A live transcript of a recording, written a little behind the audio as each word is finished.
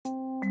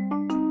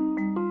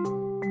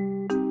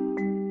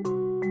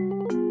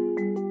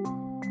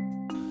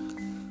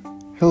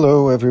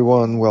Hello,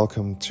 everyone.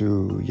 Welcome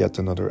to yet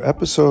another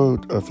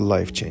episode of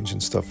Life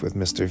Changing Stuff with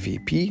Mr.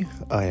 VP.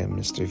 I am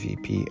Mr.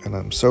 VP, and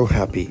I'm so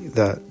happy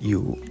that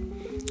you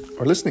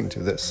are listening to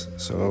this.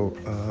 So,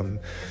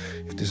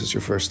 if this is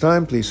your first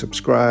time, please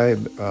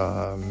subscribe.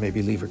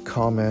 Maybe leave a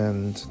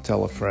comment,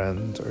 tell a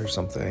friend or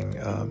something.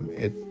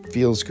 It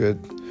feels good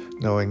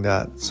knowing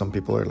that some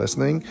people are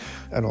listening,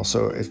 and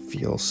also it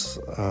feels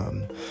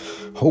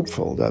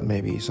hopeful that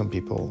maybe some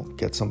people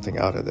get something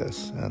out of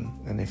this.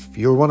 And if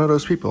you're one of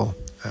those people,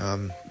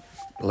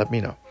 let me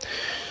know.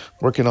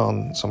 Working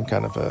on some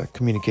kind of a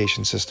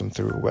communication system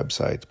through a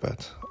website,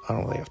 but I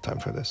don't really have time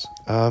for this.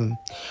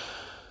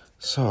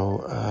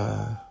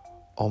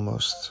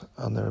 Almost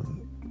under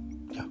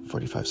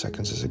 45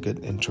 seconds is a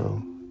good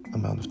intro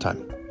amount of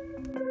time.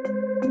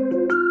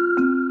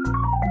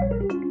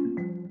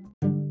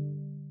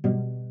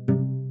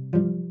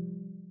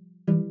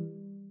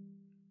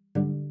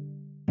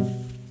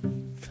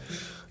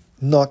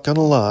 Not gonna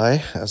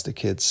lie, as the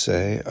kids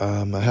say,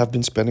 I have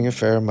been spending a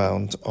fair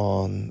amount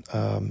on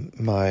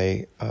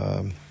my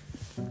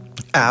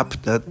app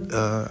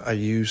that I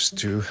use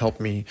to help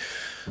me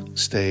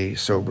stay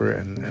sober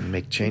and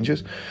make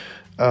changes.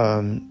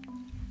 And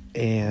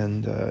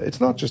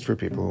it's not just for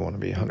people who want to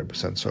be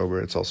 100%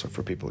 sober. It's also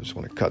for people who just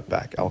want to cut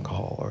back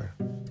alcohol, or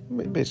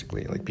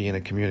basically like be in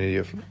a community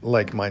of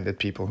like-minded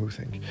people who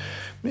think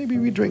maybe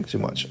we drink too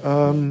much.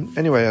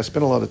 Anyway, I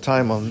spent a lot of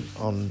time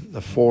on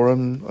the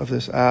forum of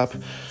this app.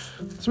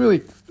 It's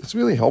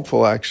really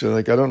helpful, actually.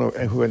 Like, I don't know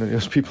who any of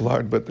those people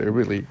are, but they're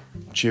really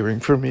cheering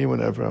for me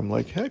whenever I'm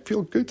like, hey, I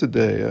feel good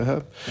today. I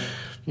have,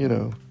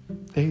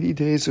 80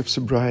 days of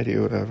sobriety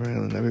or whatever,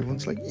 and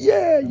everyone's like,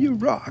 yeah, you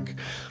rock.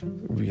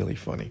 Really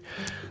funny.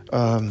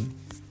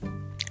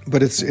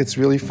 But it's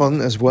really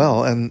fun as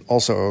well. And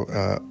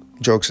also,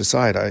 jokes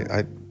aside,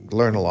 I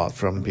learn a lot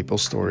from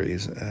people's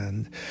stories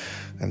and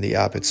the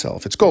app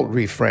itself. It's called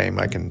Reframe.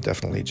 I can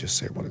definitely just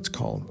say what it's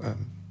called.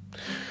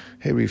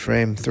 Hey,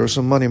 Reframe, throw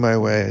some money my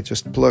way. I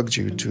just plugged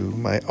you to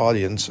my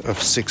audience of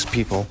 6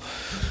 people.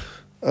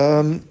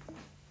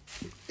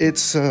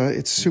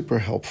 It's super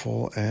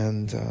helpful,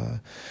 and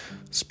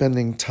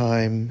spending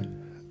time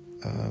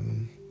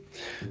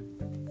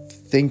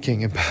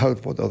thinking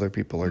about what other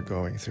people are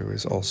going through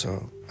is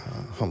also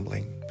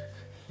humbling.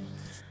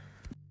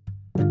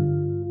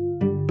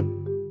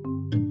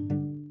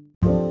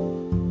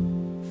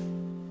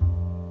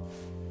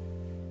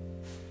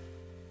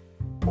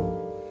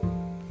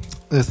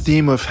 The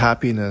theme of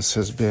happiness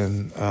has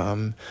been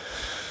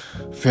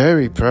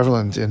very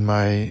prevalent in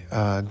my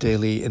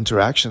daily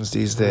interactions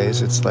these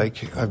days. It's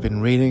like I've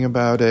been reading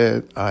about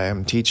it, I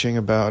am teaching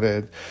about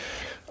it,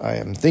 I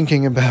am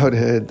thinking about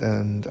it,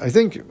 and I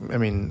think,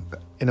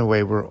 in a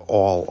way, we're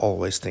all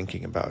always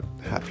thinking about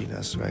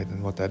happiness, right,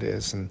 and what that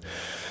is, and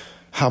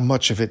how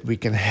much of it we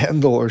can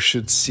handle or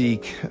should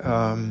seek.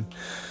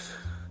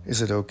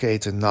 Is it okay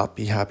to not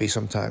be happy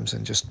sometimes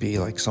and just be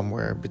like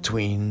somewhere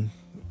between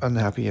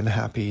unhappy and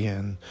happy,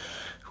 and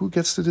who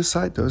gets to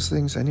decide those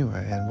things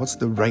anyway, and what's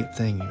the right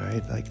thing,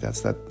 right? Like, that's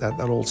that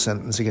old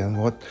sentence again.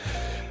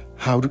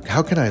 How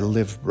can I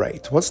live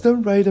right? What's the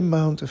right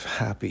amount of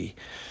happy?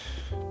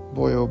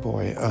 Boy, oh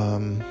boy.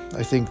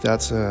 I think I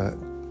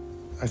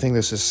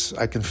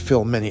can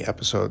fill many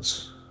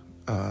episodes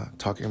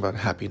talking about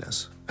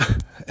happiness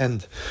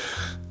and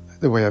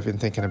the way I've been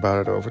thinking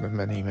about it over the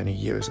many, many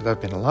years that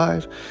I've been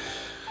alive.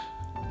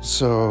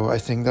 So I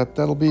think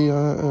that'll be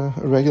a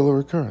regular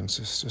occurrence.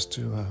 It's just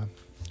to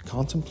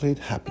contemplate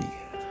happy.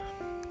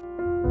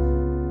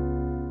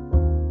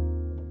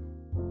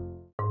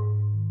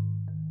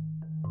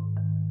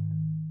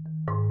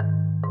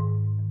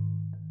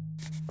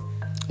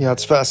 Yeah,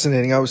 it's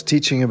fascinating. I was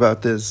teaching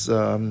about this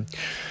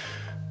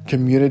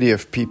community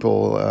of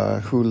people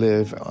who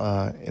live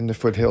in the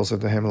foothills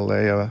of the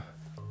Himalaya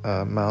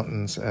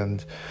mountains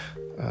and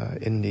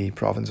in the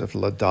province of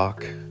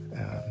Ladakh.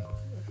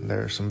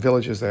 There are some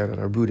villages there that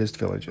are Buddhist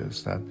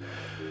villages that,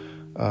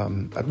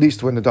 at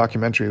least when the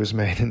documentary was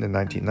made in the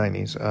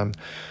 1990s,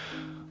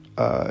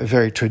 a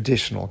very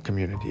traditional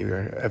community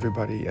where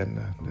everybody, and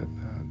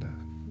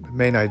the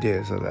main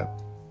idea is that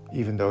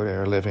even though they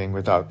are living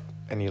without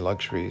any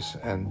luxuries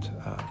and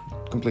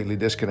completely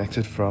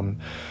disconnected from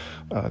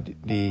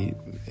the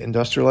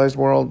industrialized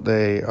world,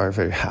 they are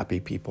very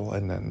happy people.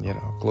 And then,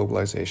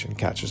 globalization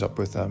catches up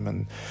with them,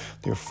 and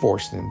they're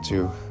forced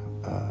into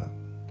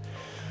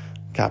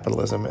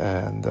capitalism,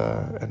 and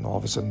all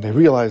of a sudden they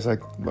realize,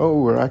 like, oh,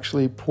 we're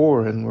actually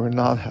poor and we're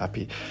not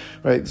happy,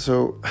 right?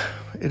 So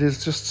it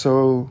is just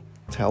so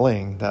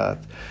telling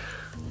that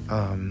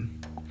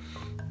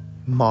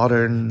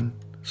modern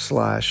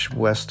 /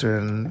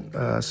 Western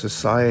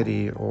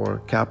society,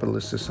 or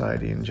capitalist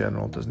society in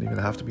general, doesn't even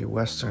have to be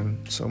Western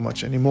so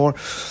much anymore,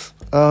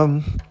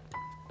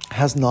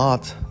 has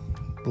not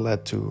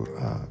led to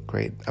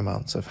great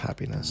amounts of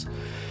happiness.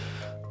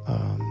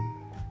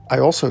 I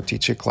also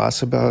teach a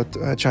class about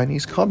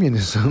Chinese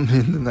communism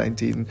in the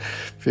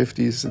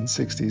 1950s and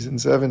 60s and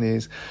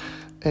 70s.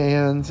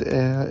 and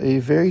a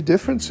very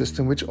different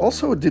system, which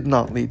also did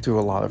not lead to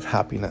a lot of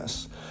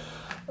happiness.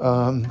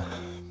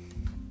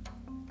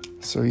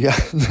 So yeah,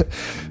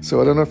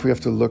 so I don't know if we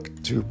have to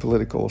look to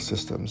political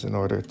systems in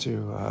order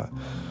to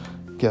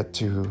get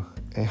to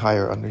a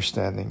higher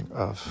understanding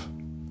of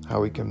how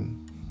we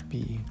can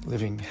be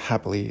living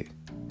happily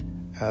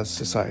as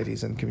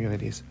societies and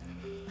communities.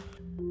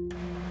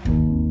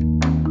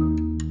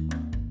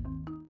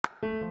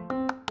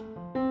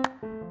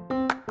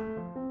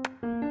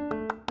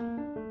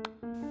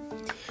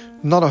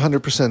 Not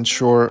 100%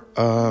 sure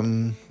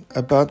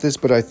about this,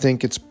 but I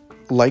think it's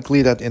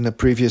likely that in a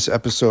previous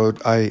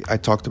episode I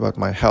talked about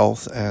my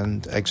health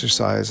and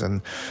exercise,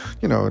 and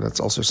that's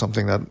also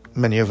something that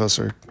many of us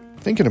are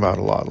thinking about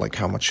a lot, like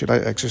how much should I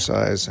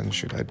exercise and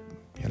should I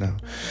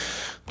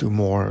do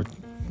more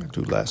or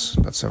do less.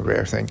 That's a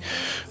rare thing.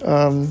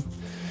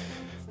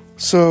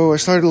 So I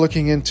started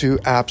looking into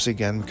apps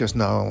again because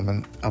now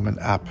I'm an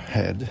app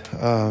head,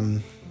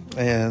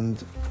 and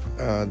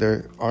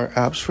there are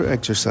apps for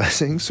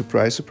exercising.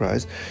 Surprise,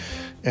 surprise.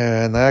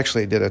 And I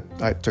actually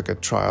I took a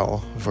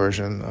trial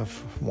version of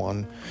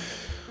one.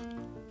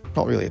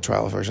 Not really a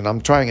trial version.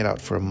 I'm trying it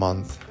out for a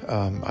month.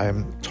 I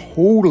am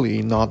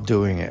totally not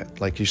doing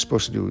it. Like, you're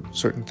supposed to do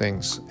certain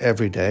things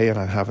every day, and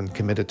I haven't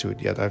committed to it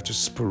yet. I've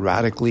just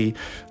sporadically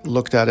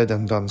looked at it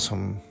and done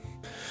some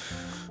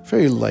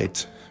very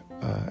light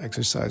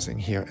exercising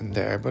here and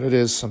there, but it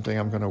is something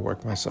I'm going to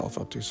work myself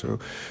up to. So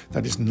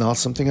that is not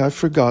something I've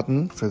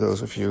forgotten. For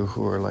those of you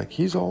who are like,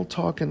 he's all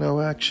talk and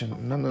no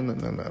action. No.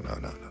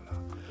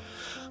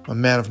 I'm a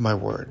man of my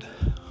word.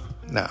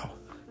 Now,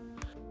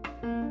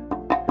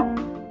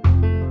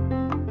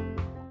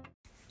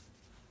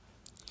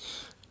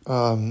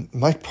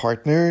 my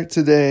partner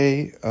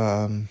today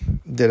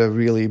did a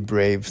really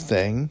brave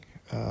thing.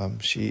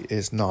 She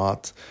is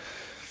not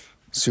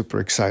super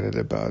excited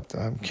about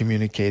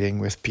communicating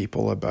with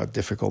people about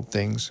difficult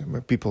things,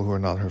 people who are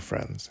not her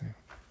friends,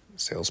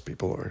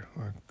 salespeople or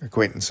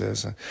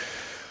acquaintances.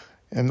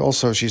 And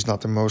also, she's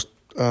not the most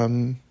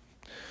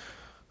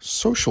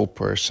social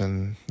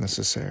person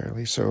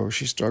necessarily, so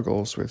she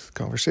struggles with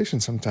conversation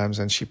sometimes,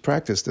 and she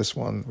practiced this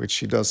one, which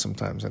she does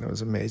sometimes, and it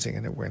was amazing,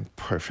 and it went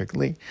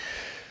perfectly.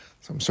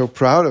 So I'm so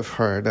proud of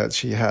her that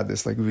she had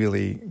this like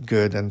really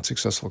good and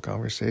successful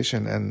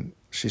conversation, and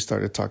she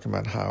started talking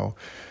about how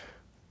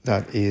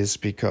that is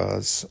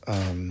because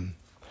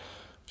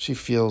she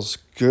feels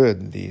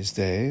good these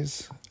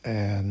days,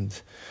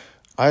 and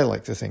I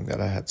like to think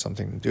that I had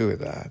something to do with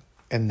that.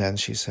 And then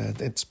she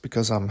said, it's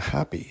because I'm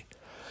happy.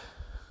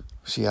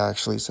 She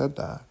actually said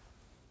that.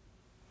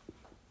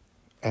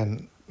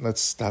 And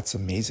that's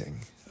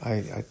amazing.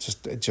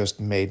 It just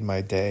made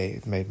my day.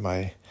 It made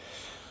my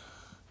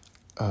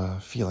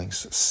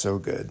feelings so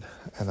good,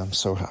 and I'm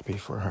so happy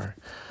for her.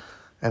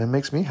 And it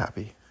makes me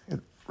happy.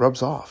 It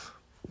rubs off.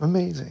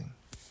 Amazing.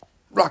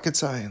 Rocket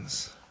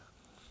science.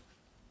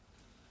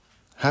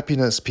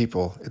 Happiness,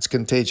 people. It's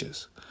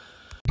contagious.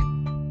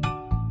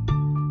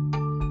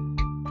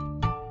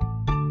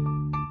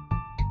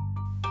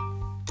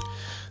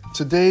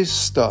 Today's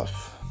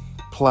stuff.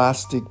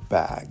 Plastic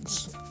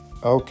bags.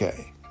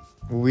 Okay.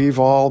 We've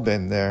all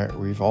been there.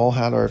 We've all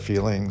had our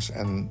feelings,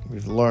 and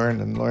we've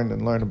learned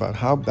about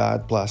how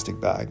bad plastic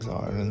bags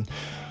are. And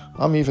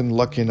I'm even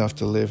lucky enough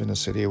to live in a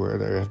city where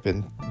they have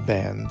been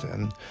banned,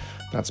 and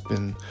that's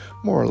been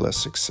more or less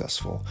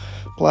successful.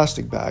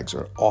 Plastic bags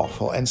are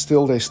awful, and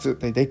still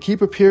they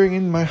keep appearing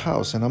in my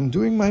house, and I'm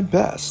doing my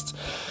best.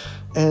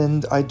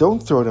 And I don't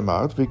throw them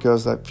out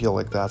because I feel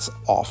like that's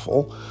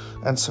awful.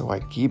 And so I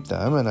keep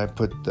them, and I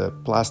put the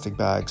plastic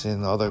bags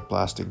in other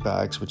plastic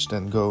bags, which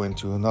then go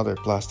into another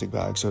plastic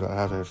bag, so that I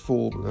have a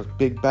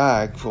big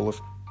bag full of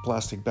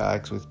plastic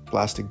bags with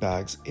plastic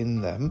bags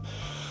in them.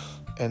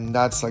 And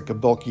that's like a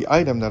bulky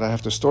item that I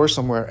have to store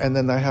somewhere. And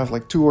then I have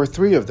like 2 or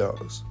 3 of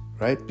those,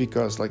 right?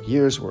 Because like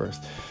years worth.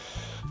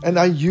 And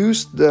I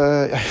used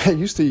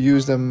to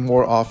use them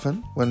more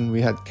often when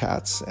we had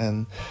cats,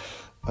 and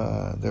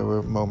there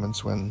were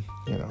moments when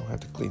I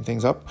had to clean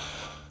things up,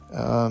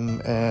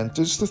 and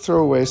just to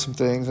throw away some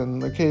things.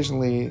 And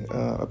occasionally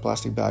a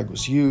plastic bag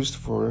was used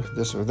for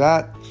this or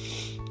that,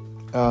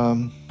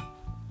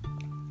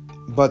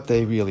 but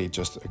they really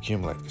just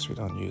accumulate because we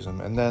don't use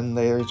them, and then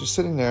they are just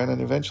sitting there, and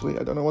then eventually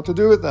I don't know what to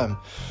do with them.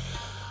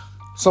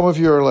 Some of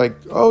you are like,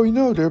 oh,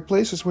 there are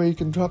places where you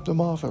can drop them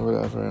off or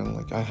whatever, and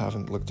like, I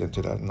haven't looked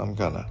into that, and I'm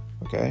gonna,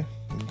 okay?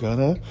 I'm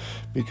gonna,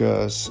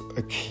 because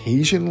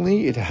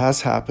occasionally it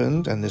has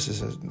happened, and this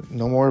is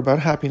no more about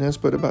happiness,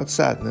 but about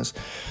sadness.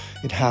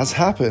 It has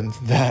happened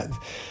that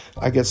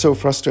I get so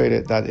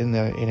frustrated that in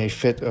a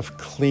fit of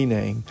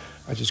cleaning,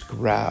 I just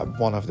grab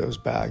one of those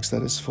bags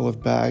that is full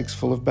of bags,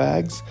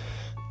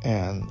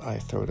 and I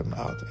throw them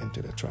out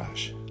into the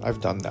trash.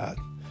 I've done that,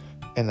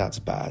 and that's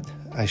bad.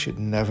 I should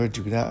never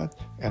do that,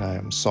 and I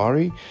am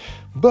sorry,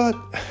 but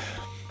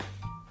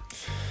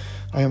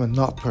I am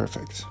not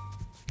perfect.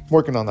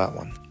 Working on that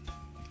one.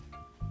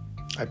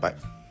 Bye.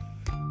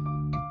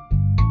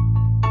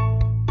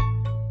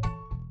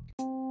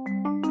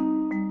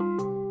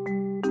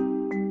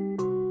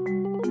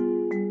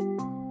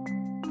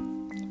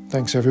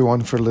 Thanks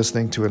everyone for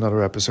listening to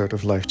another episode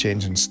of Life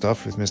Changing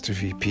Stuff with Mr.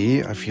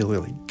 VP. I feel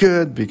really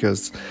good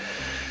because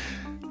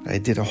I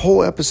did a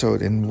whole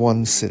episode in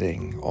one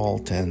sitting, all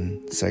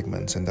 10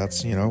 segments. And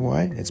that's, you know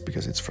why? It's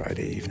because it's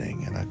Friday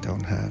evening and I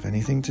don't have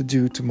anything to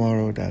do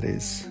tomorrow that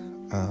is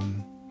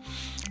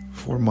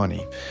for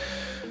money.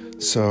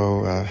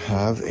 So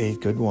have a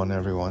good one,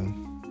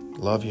 everyone.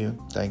 Love you.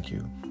 Thank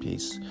you.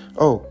 Peace.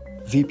 Oh,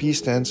 VP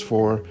stands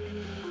for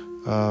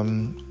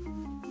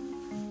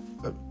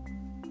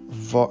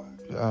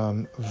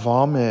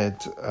vomit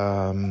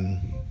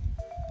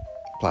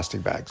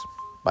plastic bags.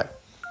 Bye.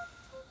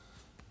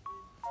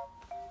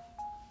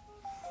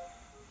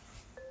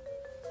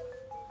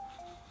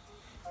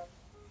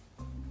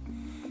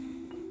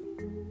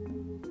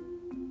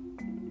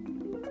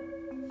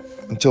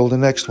 Until the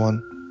next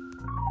one.